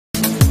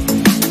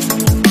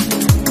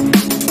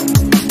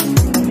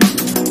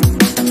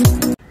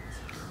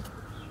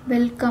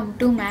Welcome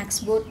to Max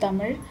Board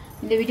Tamil.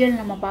 இந்த வீடியோல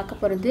நம்ம பார்க்க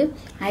போறது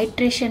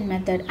iteration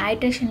method.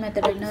 Iteration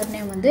method இன்னொரு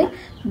நேம் வந்து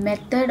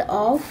method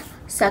of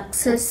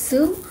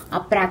successive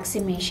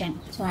approximation.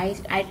 So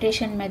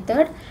iteration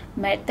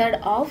method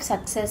of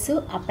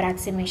successive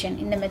approximation.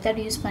 இந்த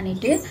method யூஸ்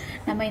பண்ணிட்டு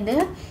நம்ம இந்த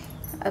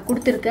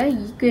கொடுத்திருக்க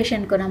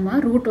ஈக்குவேஷனுக்கு நம்ம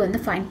ரூட் வந்து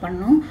ஃபைண்ட்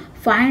பண்ணனும்.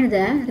 Find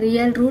the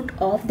real root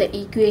of the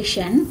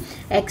equation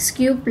x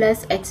cube plus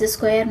x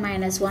square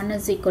minus 1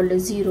 is equal to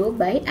 0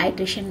 by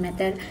iteration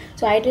method.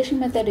 So iteration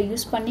method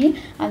use பண்ணி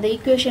அந்த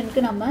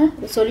ஈக்குவேஷனுக்கு நம்ம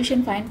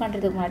சொல்யூஷன் ஃபைண்ட்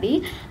பண்றதுக்கு முன்னாடி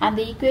அந்த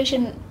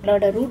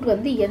ஈக்குவேஷனோட ரூட்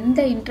வந்து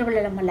எந்த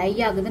இன்டர்வல்ல நம்ம லை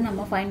ஆகுதுன்னு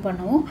நம்ம ஃபைண்ட்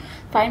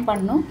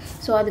பண்ணனும்.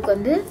 சோ அதுக்கு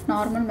வந்து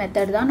நார்மல்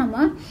மெத்தட் தான்.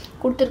 நம்ம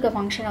கொடுத்திருக்க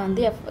ஃபங்க்ஷனை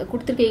வந்து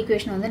கொடுத்திருக்க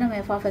ஈக்குவேஷன் வந்து நம்ம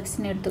f of x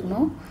ன்னு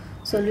எடுத்துக்கணும்.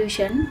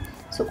 சொல்யூஷன்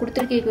so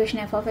கொடுத்திருக்க equation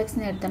f of x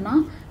ன்னு எடுத்தோம்னா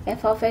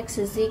f of x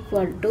is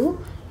equal to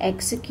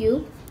x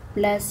cube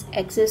plus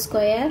x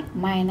square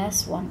minus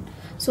 1.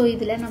 so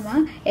இதுல நம்ம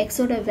x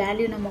ஓட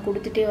வேல்யூ நம்ம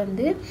கொடுத்துட்டே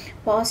வந்து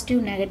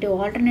பாசிட்டிவ் நெகட்டிவ்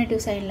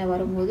ஆல்டர்னேட்டிவ் சைன்ல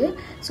வரும்போது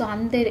so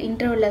அந்த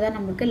இன்டர்வல்ல தான்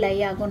நமக்கு லை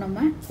ஆகும்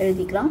நம்ம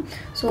எழுதிக்கலாம்.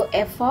 so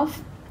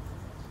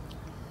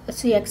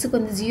x க்கு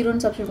வந்து 0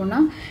 ன்னு சப்ஸ்டிட்யூட்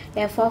பண்ணா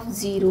f of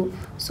 0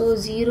 so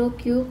 0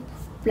 cube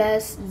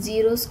plus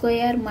 0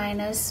 square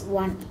minus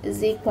 1 is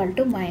equal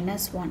to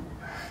minus 1.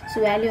 So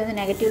value வந்து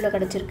நெகட்டிவ்ல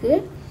கிடைச்சிருக்கு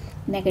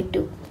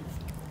நெகட்டிவ்.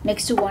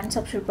 நெக்ஸ்ட் 1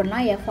 சப்ஸ்டிட்யூட்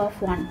பண்ணலாம். f of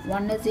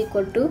 1 is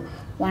equal to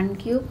 1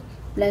 cube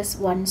plus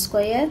 1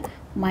 square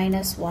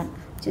minus 1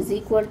 which is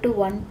equal to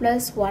 1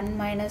 plus 1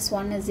 minus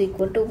 1 is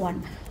equal to 1.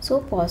 So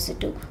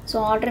positive. So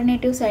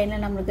alternative signல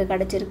நமக்கு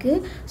கிடைச்சிருக்கு.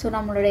 So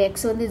நம்மளோட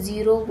x வந்து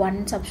 0 1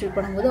 substitute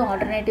பண்ணும்போது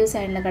alternative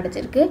signல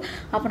கிடைச்சிருக்கு.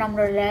 அப்ப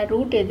நம்மளோட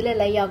ரூட் எதுல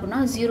லை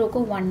ஆகும்னா 0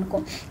 க்கும் 1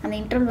 க்கும். அந்த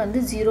இன்டர்வல்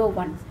வந்து 0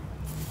 1.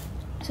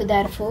 So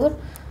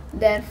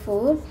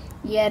therefore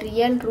a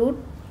real root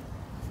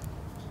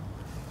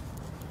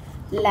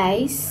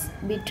lies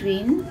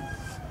between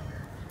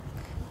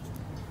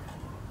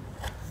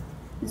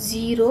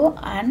 0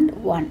 and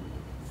 1.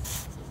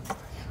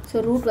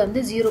 so root வந்து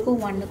 0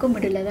 க்கும் 1 க்கும்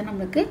மிடில்ல தான்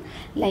நமக்கு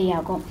லை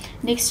ஆகும்.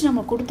 நெக்ஸ்ட்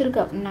நம்ம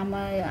கொடுத்திருக்க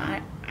நம்ம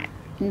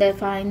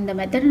இந்த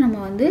மெத்தட் நம்ம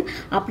வந்து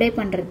அப்ளை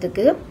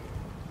பண்றதுக்கு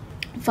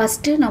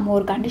first நம்ம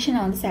ஒரு கண்டிஷனை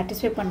வந்து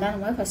satisfy பண்ணா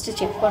நம்ம first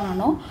செக்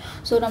பண்ணனும்.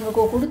 சோ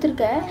நமக்கு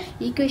கொடுத்திருக்க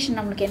ஈக்குவேஷன்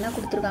நமக்கு என்ன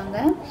கொடுத்திருக்காங்க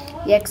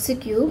x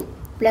cube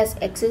plus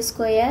x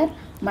square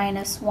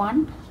minus 1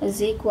 is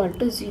equal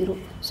to 0.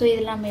 So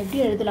இதெல்லாம் நம்ம எப்படி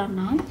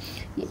எழுதலாம்னா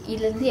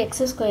இதுல இருந்து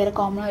x square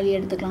காமனா வெளிய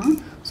எடுத்துக்கலாம்.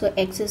 சோ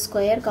x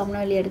square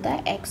காமனா வெளிய எடுத்தா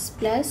x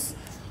plus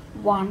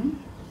 1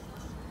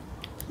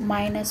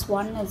 minus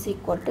 1 is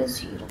equal to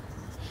 0.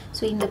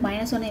 so இந்த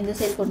minus 1 இந்த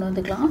சைடு கொண்டு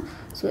வந்துக்கலாம்.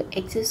 so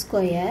x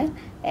square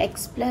x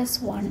plus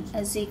 1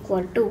 is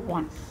equal to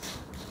 1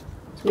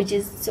 which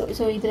is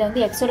so இதுல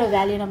வந்து x ஓட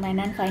வேல்யூ நம்ம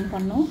என்னன்னு ஃபைண்ட்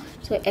பண்ணனும்.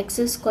 so x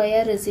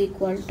square is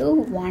equal to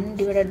 1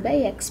 divided by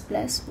x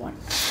plus 1.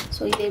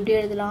 so இதை எப்படி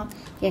எழுதலாம்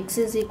x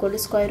is equal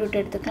to square root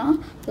எடுத்துக்கலாம்.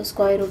 so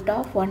square root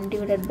of 1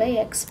 divided by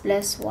x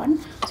plus 1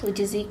 so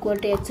which is equal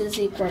to x is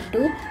equal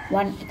to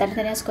 1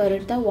 தனித்தனியா square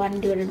root தான்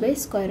 1 divided by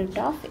square root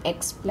of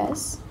x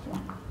plus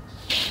 1.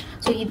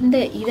 so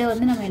இத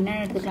வந்து நம்ம என்ன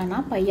எடுத்துக்கலாம்னா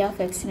pi of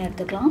x ன்னு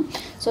எடுத்துக்கலாம்.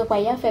 so pi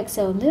of x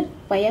வந்து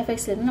pi of x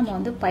ல இருந்து நம்ம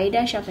வந்து pi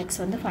dash of x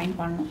வந்து ஃபைண்ட்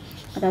பண்ணனும்.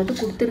 அதாவது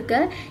கொடுத்திருக்க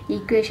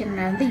ஈக்குவேஷன்ல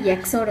வந்து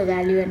x ஓட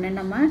வேல்யூ என்னன்னு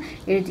நம்ம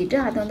எழுதிட்டு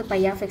அத வந்து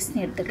pi of x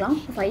ன்னு எடுத்துக்கலாம்.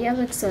 pi of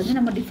x வந்து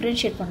நம்ம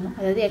டிஃபரன்ஷியேட் பண்ணனும்.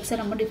 அதாவது x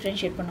நம்ம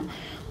டிஃபரன்ஷியேட் பண்ணனும்.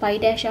 pi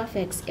dash of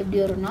x எப்படி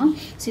வரும்னா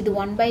இது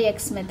 1/x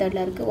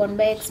மெத்தட்ல இருக்கு.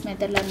 1/x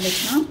மெத்தட்ல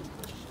இருந்துச்சுனா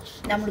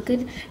நமக்கு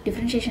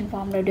டிஃபரன்ஷியேஷன்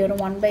ஃபார்முலா எப்படி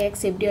வரும் 1/x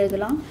எப்படி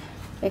எழுதலாம்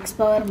x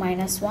power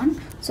minus 1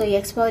 so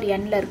x power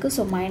n ல இருக்கு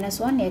so minus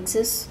 1 x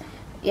is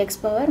x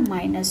power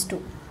minus 2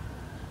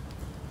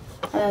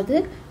 அதாவது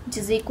which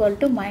is equal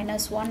to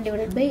minus 1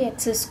 divided by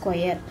x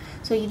square.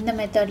 so இந்த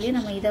மெத்தட்லயே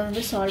நம்ம இத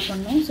வந்து சால்வ்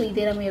பண்ணனும். so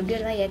இதை நம்ம எப்படி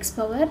எழுதலாம் x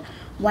power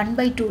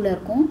 1/2 ல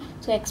இருக்கும்.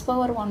 so x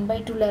power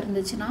 1/2 ல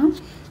இருந்துச்சுனா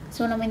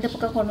so நம்ம இந்த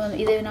பக்கம் கொண்டு வந்து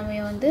இதை நம்ம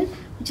வந்து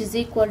which is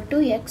equal to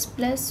x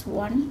plus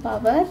 1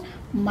 power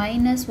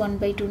minus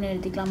 1/2 ன்னு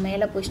எழுதிக்கலாம்.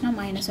 மேல போச்சுனா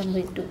minus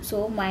 1/2 so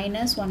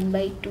minus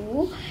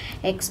 1/2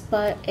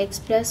 x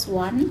plus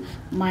 1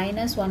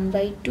 minus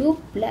 1/2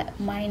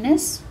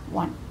 minus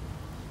 1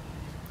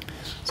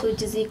 so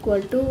which is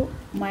equal to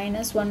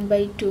minus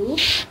 1/2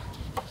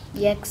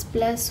 x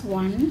plus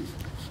 1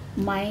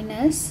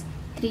 minus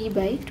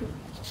 3/2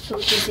 so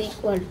which is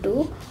equal to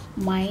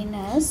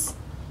minus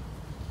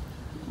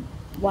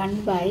 1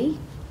 by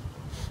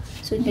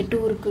so இந்த 2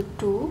 இருக்கு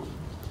 2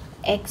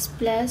 x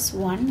plus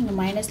 1 இந்த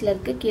மைனஸ்ல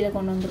இருக்கு கீழ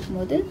கொண்டு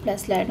வந்திருக்கும்போது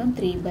பிளஸ்ல ஆயிடும்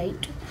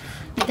 3/2.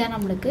 இதான்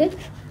நமக்கு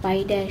pi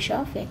dash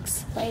of x.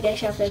 pi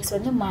dash of x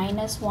வந்து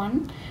minus 1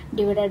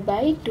 divided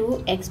by 2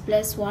 x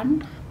plus 1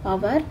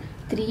 power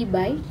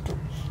 3/2.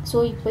 so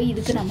இப்போ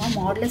இதுக்கு நம்ம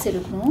மாடுலஸ்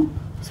எடுக்கணும்.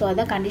 so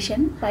அத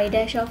condition pi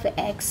dash of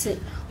x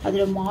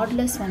அதோட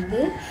மாடுலஸ்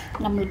வந்து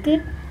நமக்கு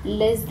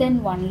less than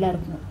 1 ல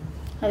இருக்கணும்.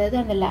 அதாவது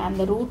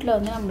அந்த ரூட்ல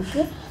வந்து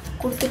நமக்கு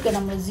கொடுத்துக்க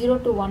நம்ம 0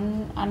 to 1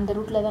 அந்த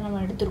ரூட்ல தான்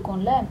நம்ம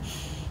எடுத்துர்க்கோம்ல.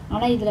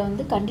 ஆனா இதுல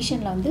வந்து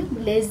கண்டிஷன்ல வந்து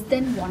less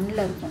than 1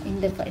 ல இருக்கும்.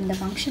 இந்த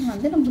ஃபங்க்ஷன்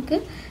வந்து நமக்கு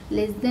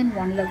less than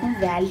 1 ல இருக்கும்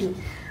வேல்யூ.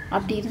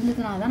 அப்படி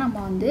இருந்ததுனா தான் நம்ம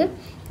வந்து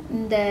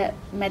இந்த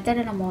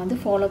மெத்தடை நம்ம வந்து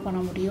ஃபாலோ பண்ண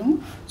முடியும்.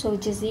 So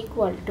which is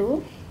equal to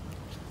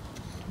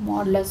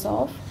modulus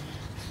of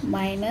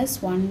minus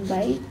 1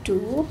 by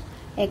 2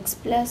 x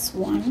plus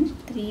 1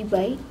 3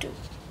 by 2.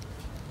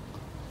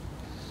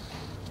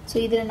 So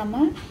இதில் நம்ம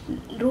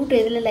ரூட்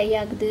எதில் லை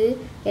ஆகுது,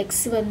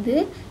 எக்ஸ் வந்து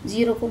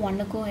 0க்கும்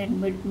 1க்கும்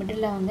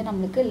மிடில் வந்து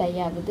நம்மளுக்கு லை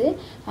ஆகுது.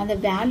 அந்த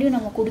வேல்யூ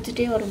நம்ம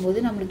கொடுத்துட்டே வரும்போது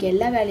நம்மளுக்கு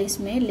எல்லா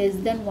வேல்யூஸுமே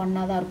லெஸ் தென்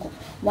 1ஆக தான் இருக்கும்.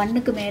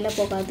 1க்கு மேலே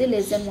போகாது,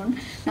 லெஸ் தென் 1.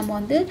 நம்ம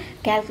வந்து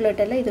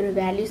கேல்குலேட்டரில் இதோட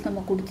வேல்யூஸ்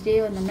நம்ம கொடுத்துட்டே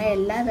வந்தோம்னா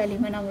எல்லா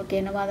வேல்யூமே நம்மளுக்கு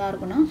என்னவாக தான்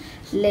இருக்குன்னா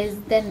லெஸ்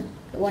தென்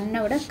 1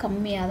 விட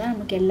கம்மியாக தான்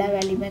நமக்கு எல்லா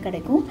வேல்யூமே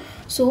கிடைக்கும்.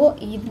 ஸோ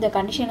இந்த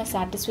கண்டிஷனை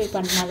சாட்டிஸ்ஃபை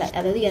பண்ணனால,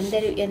 அதாவது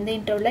எந்த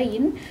இன்டர்வலில்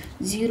இன்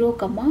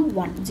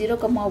 0,1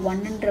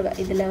 0,1ன்ற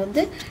இதில்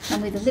வந்து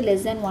நம்ம இது வந்து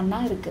லெஸ் தென்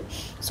 1ஆக இருக்குது.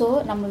 ஸோ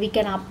நம்ம we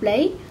can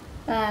apply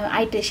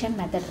iteration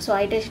method. So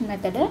iteration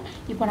மெத்தடை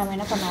இப்போ நம்ம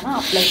என்ன பண்ணலாம்னா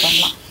அப்ளை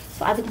பண்ணலாம்.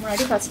 அதுக்கு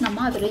முன்னாடி ஃபஸ்ட் நம்ம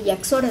அதில்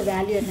எக்ஸோட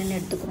வேல்யூ என்னென்னு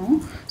எடுத்துக்கிறோம்.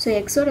 ஸோ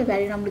எக்ஸோட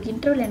வேல்யூ நம்மளுக்கு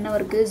இன்டர்வல் என்ன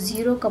இருக்குது,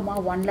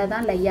 0,1ல்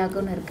தான் லை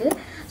ஆகுன்னு இருக்குது.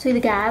 ஸோ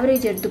இதுக்கு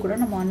ஆவரேஜ் எடுத்து கூட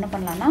நம்ம என்ன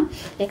பண்ணலாம்னா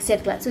எக்ஸ்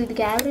எடுக்கலாம். ஸோ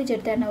இதுக்கு ஆவரேஜ்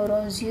எடுத்தால் என்ன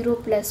வரும், 0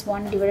 +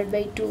 1 /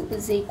 2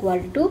 is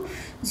equal to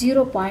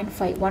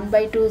 0.5.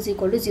 1/2 is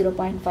equal to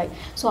 0.5.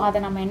 So அதை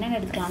நம்ம என்னென்னு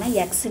எடுத்துக்கலாம்னா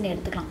எக்ஸ்ன்னு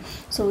எடுத்துக்கலாம்.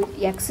 So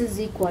X is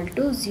equal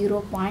to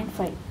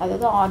 0.5.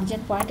 அதாவது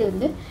ஆரிஜின் பாயிண்ட்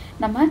வந்து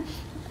நம்ம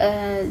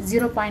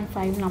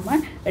 0.5 நம்ம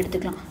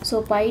எடுத்துக்கலாம். So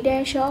pi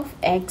dash of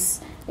x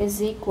is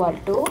equal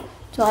to,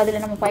 so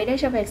அதில் நம்ம pi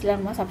dash of xல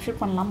நம்ம சப்ஸ்டியூட்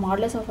பண்ணலாம்.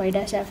 modulus of pi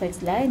dash of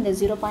xல இந்த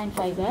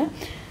 0.5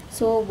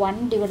 ஸோ 1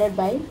 divided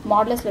by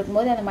மாடுலஸில்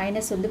இருக்கும்போது அந்த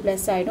மைனஸ் வந்து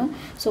ப்ளஸ் ஆகிடும்.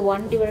 So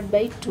 1 divided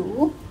by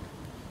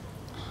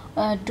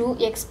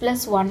 2x plus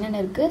 1ன்னு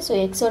இருக்குது. ஸோ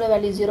எக்ஸோட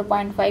வேல்யூ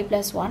 0.5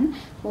 plus 1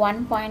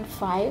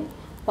 1.5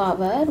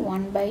 பவர்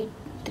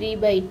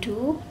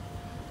 1/3/2.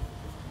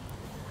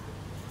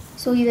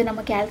 ஸோ இதை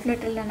நம்ம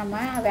கேல்குலேட்டரில் நம்ம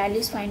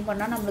வேல்யூஸ் ஃபைண்ட்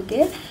பண்ணால் நம்மளுக்கு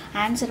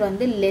ஆன்சர்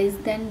வந்து லெஸ்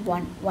தென்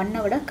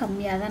 1 விட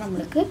கம்மியாக தான்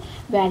நம்மளுக்கு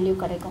வேல்யூ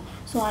கிடைக்கும்.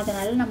 ஸோ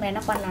அதனால் நம்ம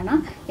என்ன பண்ணலான்னா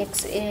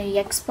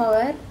X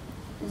power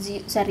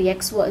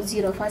X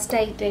 0 first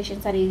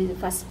iteration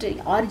first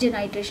origin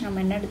iteration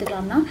நம்ம என்ன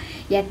எடுத்துக்கலாம்னா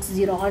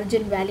x0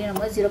 ஆரிஜின் வேல்யூ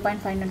நம்ம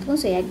 0.5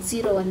 எடுத்துக்கோம். ஸோ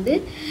x0 வந்து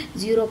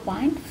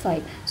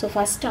 0.5. ஸோ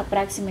ஃபஸ்ட்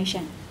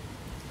அப்ராக்சிமேஷன்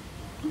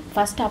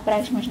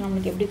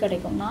நம்மளுக்கு எப்படி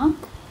கிடைக்கும்னா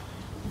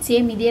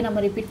சேம் இதே நம்ம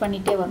ரிப்பீட்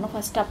பண்ணிகிட்டே வரணும்.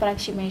 First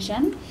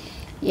approximation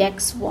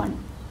x1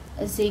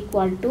 is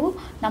equal to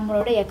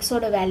நம்மளோட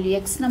எக்ஸோட வேல்யூ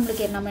எக்ஸ்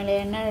நம்மளுக்கு நம்ம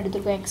என்ன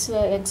எடுத்துருக்கோம்,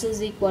 x is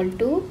equal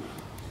to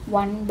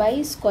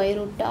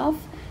 1/√of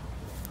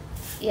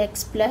x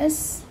plus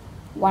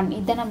 1.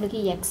 இதுதான் நம்மளுக்கு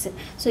எக்ஸ்.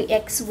 ஸோ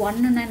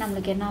x1ன்னா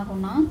நம்மளுக்கு என்ன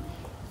ஆகும்னா,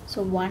 ஸோ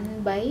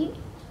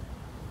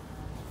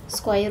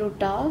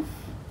 1/√of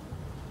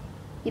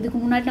இதுக்கு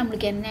முன்னாடி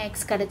நம்மளுக்கு என்ன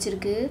எக்ஸ்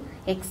கிடச்சிருக்கு,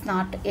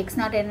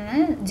 x0 என்னென்னா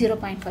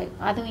 0.5.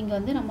 அதுவும் இங்கே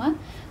வந்து நம்ம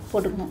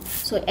போட்டுக்கணும்.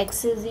 So x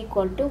is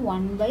equal to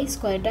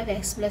 1/√of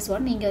x plus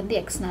 1. இங்கே வந்து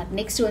x0,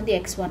 நெக்ஸ்ட் வந்து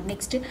x1.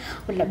 நெக்ஸ்ட்டு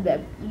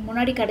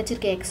முன்னாடி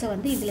கிடச்சிருக்க எக்ஸை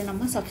வந்து இதில்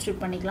நம்ம சப்ஸ்டியூட்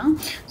பண்ணிக்கலாம்.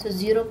 So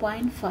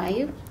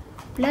 0.5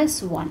 plus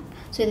 1.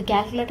 ஸோ இது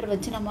கேல்குலேட்டர்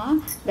வச்சு நம்ம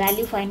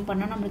வேல்யூ ஃபைண்ட்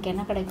பண்ணால் நம்மளுக்கு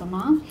என்ன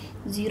கிடைக்கும்னா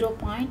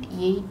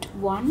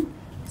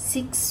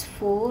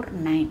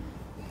 0.81649.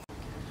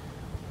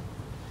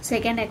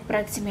 Second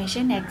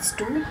approximation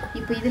x2.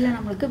 இப்போ இதில்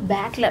நம்மளுக்கு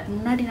பேக்கில்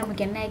முன்னாடி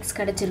நமக்கு என்ன எக்ஸ்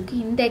கிடச்சிருக்கு,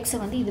 இந்த எக்ஸை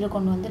வந்து இதில்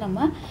கொண்டு வந்து நம்ம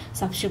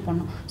சப்ஸ்டியூட்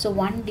பண்ணோம். So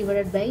 1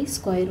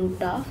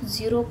 /√of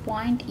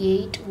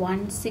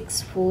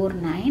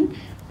 0.81649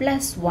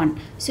 plus 1.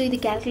 ஸோ இது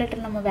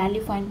கேல்குலேட்டர் நம்ம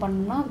வேல்யூ ஃபைண்ட்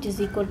பண்ணோம்னா which is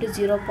equal to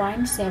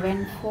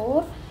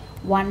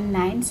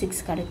 0.74196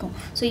 கிடைக்கும்.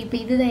 ஸோ இப்போ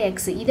இதுதான்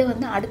எக்ஸ். இதை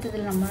வந்து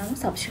அடுத்ததில் நம்ம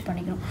சப்ஸ்டியூட்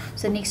பண்ணிக்கணும்.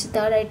 So next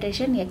third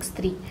iteration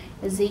x3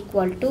 is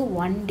equal to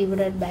 1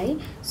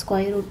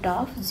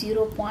 /√of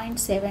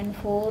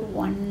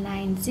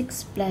 0.74196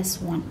 plus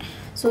 1.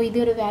 So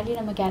இதோட வேல்யூ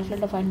நம்ம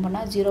கேல்குலேட்டர் ஃபைண்ட்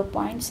பண்ணால்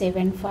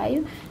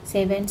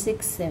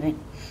 0.75767.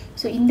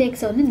 ஸோ இந்த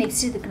எக்ஸை வந்து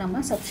நெக்ஸ்ட் இதுக்கு நம்ம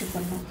சப்ஸ்டியூட்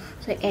பண்ணணும்.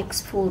 So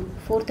x4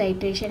 fourth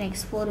iteration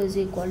x4 is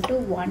equal to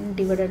 1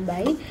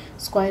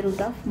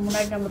 /√of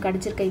முன்னாடி நம்மளுக்கு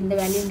கிடச்சிருக்க இந்த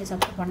வேல்யூ இங்கே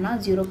சப்ஸ்டியூட் பண்ணால்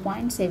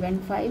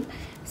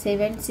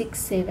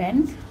 0.75767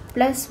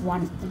 plus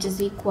 1 which is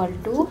equal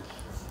to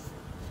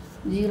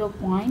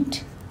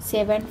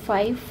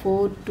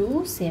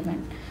 0.75427.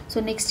 So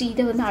next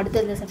இதை வந்து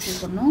அடுத்ததில்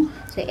சப்ஸ்டியூட் பண்ணணும்.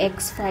 So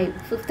x5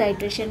 fifth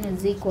iteration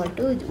is equal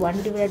to 1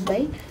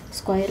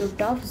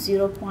 /√of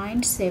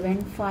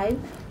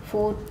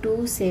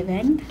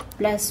 0.75427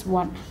 plus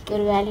 1.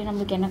 ஒரு வேல்யூ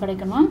நம்மளுக்கு என்ன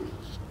கிடைக்குமா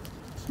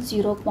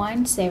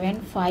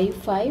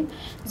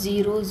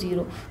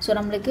 0.75500. ஸோ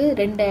நம்மளுக்கு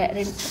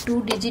 2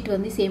 டிஜிட்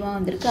வந்து சேமாக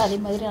வந்திருக்கு. அதே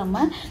மாதிரி நம்ம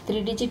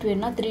 3 டிஜிட்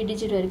வேணும்னா 3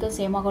 டிஜிட் வரைக்கும்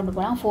சேமாக கொண்டு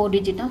போகலாம். 4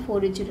 டிஜிட்னா 4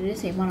 டிஜிட்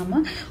வரைக்கும் சேமாக நம்ம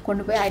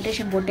கொண்டு போய்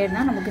ஐட்ரேஷன் போட்டே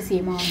இருந்தால் நமக்கு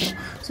சேமாக வந்துடும்.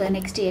 So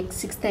next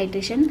sixth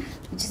iteration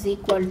which is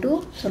equal to,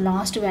 so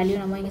last value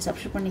நம்ம இங்கே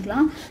சப்ஸ்டியூட்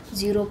பண்ணிக்கலாம்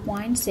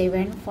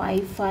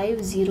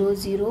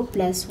 0.75500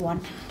 plus 1.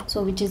 So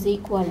which is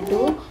equal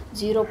to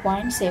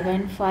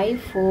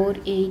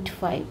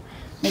 0.75485.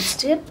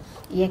 Next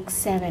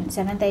x7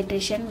 seventh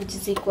iteration which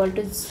is equal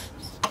to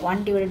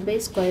 1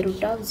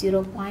 /√of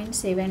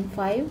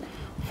 0.75485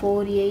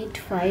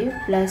 485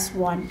 plus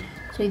 1.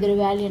 So இதோட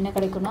வேல்யூ என்ன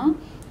கிடைக்கும்னா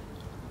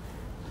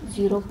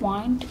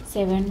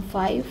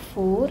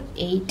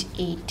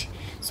 0.75488.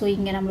 ஸோ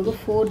இங்கே நம்மளுக்கு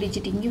 4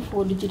 digit, இங்கே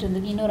 4 digit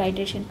வந்துருக்கு.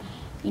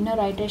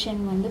 இன்னொரு ஐட்ரேஷன்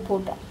வந்து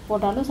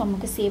போட்டாலும்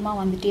நமக்கு சேமாக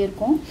வந்துகிட்டே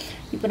இருக்கும்.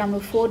 இப்போ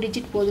நம்மளுக்கு 4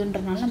 டிஜிட்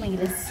போதுன்றனால நம்ம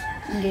இங்கே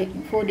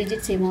 4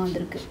 டிஜிட் சேமாக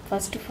வந்திருக்கு.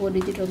 ஃபஸ்ட்டு 4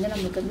 டிஜிட் வந்து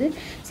நம்மளுக்கு வந்து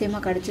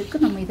சேமாக கிடச்சிருக்கு.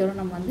 நம்ம இதோட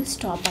நம்ம வந்து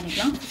ஸ்டாப்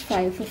பண்ணிக்கலாம்.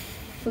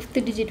 5th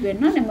டிஜிட்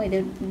வேணும்னா நம்ம இதை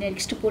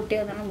நெக்ஸ்ட்டு போட்டே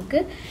வந்தால் நமக்கு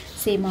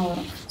சேமாக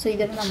வரும். ஸோ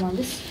இதோட நம்ம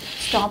வந்து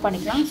ஸ்டாப்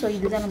பண்ணிக்கலாம். ஸோ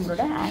இதுதான்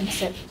நம்மளோட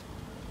ஆன்சர்.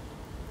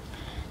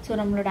 ஸோ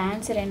நம்மளோட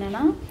ஆன்சர்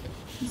என்னென்னா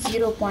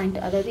 0.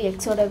 அதாவது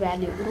எக்ஸோட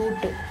value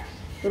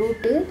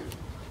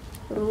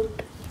root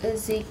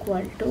is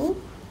equal to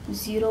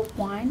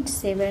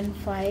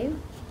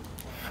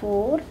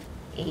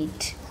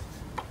 0.7548.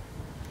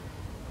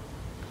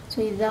 So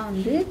இதுதான்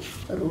வந்து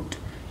ரூட்.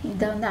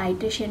 இதுதான் வந்து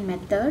ஐட்ரேஷன்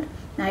மெத்தட்.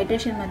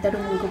 ஐட்ரேஷன் மெத்தட்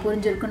உங்களுக்கு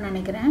புரிஞ்சிருக்குன்னு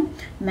நினைக்கிறேன்.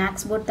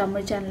 மேக்ஸ் போர்ட்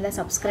தமிழ் சேனலில்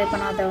சப்ஸ்கிரைப்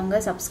பண்ணாதவங்க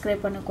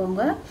சப்ஸ்கிரைப்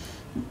பண்ணிக்கோங்க,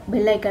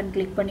 பெல் ஐக்கான்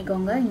கிளிக்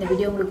பண்ணிக்கோங்க. இந்த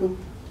வீடியோ உங்களுக்கு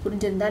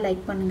புரிஞ்சிருந்தால்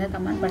லைக் பண்ணுங்கள்,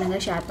 கமெண்ட்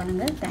பண்ணுங்கள், ஷேர்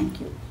பண்ணுங்கள்.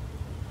 தேங்க்யூ.